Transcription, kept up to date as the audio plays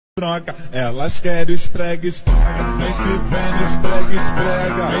troca, elas querem esfrega, esfrega, vem que vem, esfrega,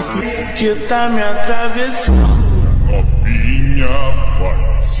 esfrega, vem que tá me atravessando. Novinha,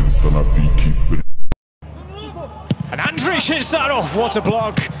 vai, senta na pique. And Andriy hits that off, what a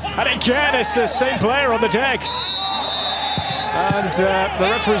block. And again, it's the same player on the deck. And the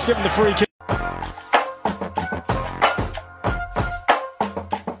referee's given the free kick.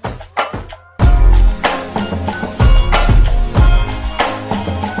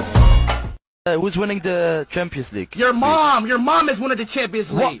 Who's winning the Champions League? Your mom! Your mom is winning the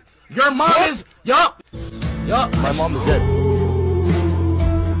Champions League! What? Your mom what? Is... Yup! Yup! My mom is dead.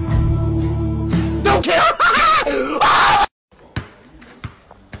 Don't care!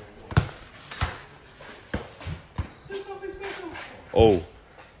 Oh.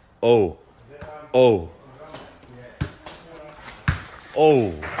 Oh. Oh.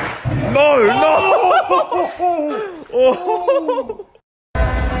 Oh. No! No! Oh!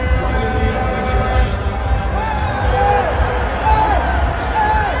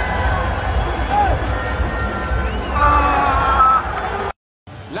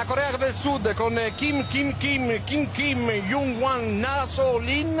 La Corea del Sud con Kim, Jung-Wan, Naso,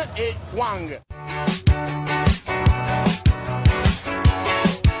 Lin e Wang.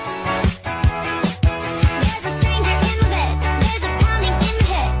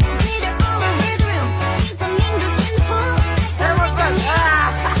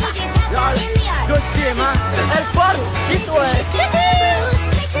 Good team, huh? El Paro, this way!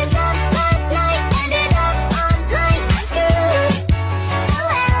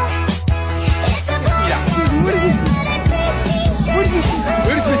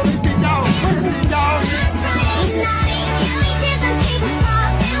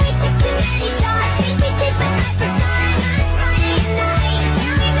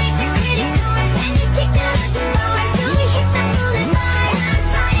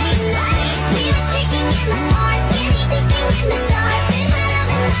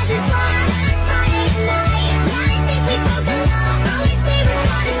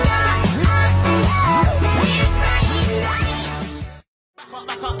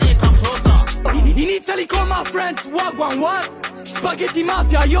 Inizially call my friends, wagwan, what? Spaghetti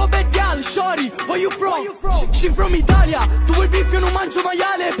mafia, yo Beggal, shorty, where you from? She from Italia, tu vuoi biffio non mangio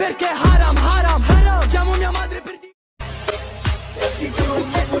maiale perché haram, haram, haram. Chiamo mia madre per dire.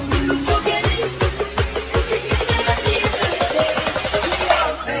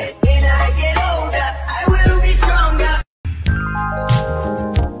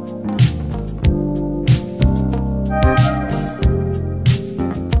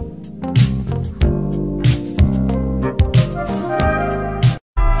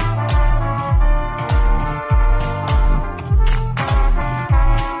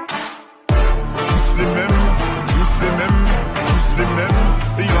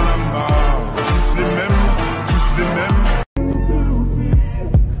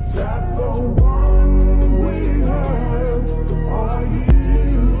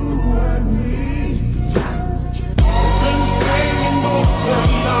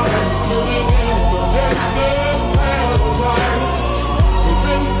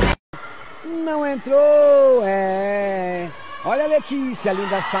 Não entrou, Olha a Letícia,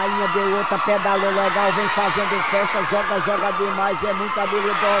 linda sainha, deu outra, pedalou legal, vem fazendo festa, joga demais, é muito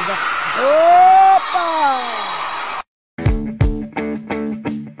habilidosa. Opa!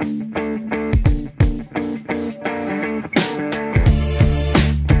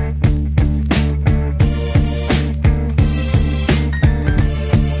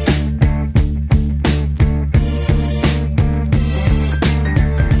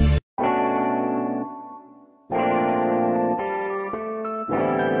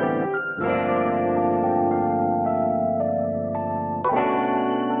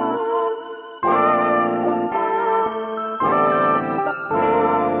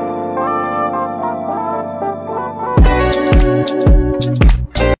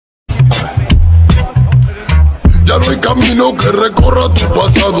 Ya no hay camino que recorra tu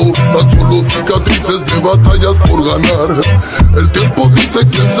pasado, tan solo cicatrices de batallas por ganar. El tiempo dice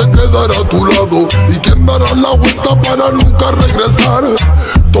quién se quedará a tu lado y quién dará la vuelta para nunca regresar.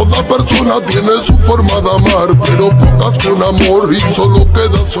 Toda persona tiene su forma de amar, pero pocas con amor y solo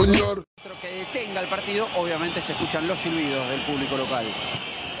queda soñar. Que detenga el partido, obviamente se escuchan los silbidos del público local.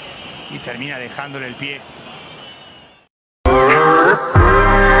 Y termina dejándole el pie.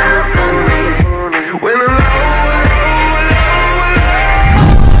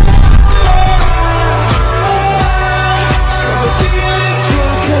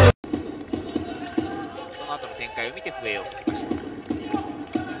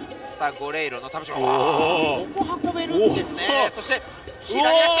さあゴレイロのタブシここ運べるんですね。そして左足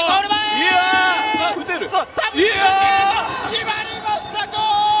ゴール前。打てる。さあ、タブ。決まりました。ゴ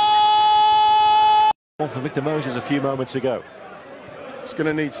ール。For Victor Moses a few moments ago. It's going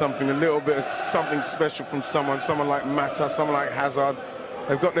to need something, a little bit of something special from someone like Mata, someone like Hazard.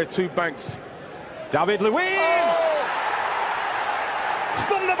 They've got their two banks. David Luiz!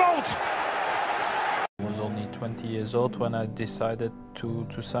 Thunderbolt! I was only 20 years old when I decided to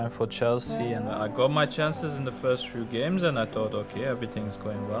sign for Chelsea, and I got my chances in the first few games and I thought, okay, everything's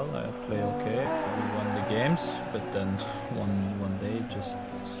going well, I play okay, we won the games, but then one day it just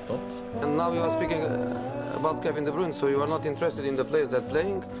stopped. And now you are speaking about Kevin De Bruyne, so you are not interested in the players that are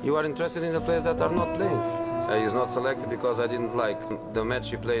playing, you are interested in the players that are not playing. He's not selected because I didn't like the match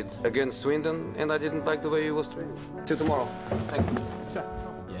he played against Swindon and I didn't like the way he was trained. See you tomorrow. Thank you.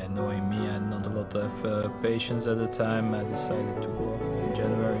 Yeah, knowing me, I had not a lot of patience at the time. I decided to go in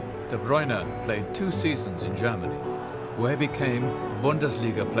January. De Bruyne played 2 seasons in Germany, where he became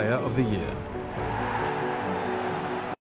Bundesliga Player of the Year.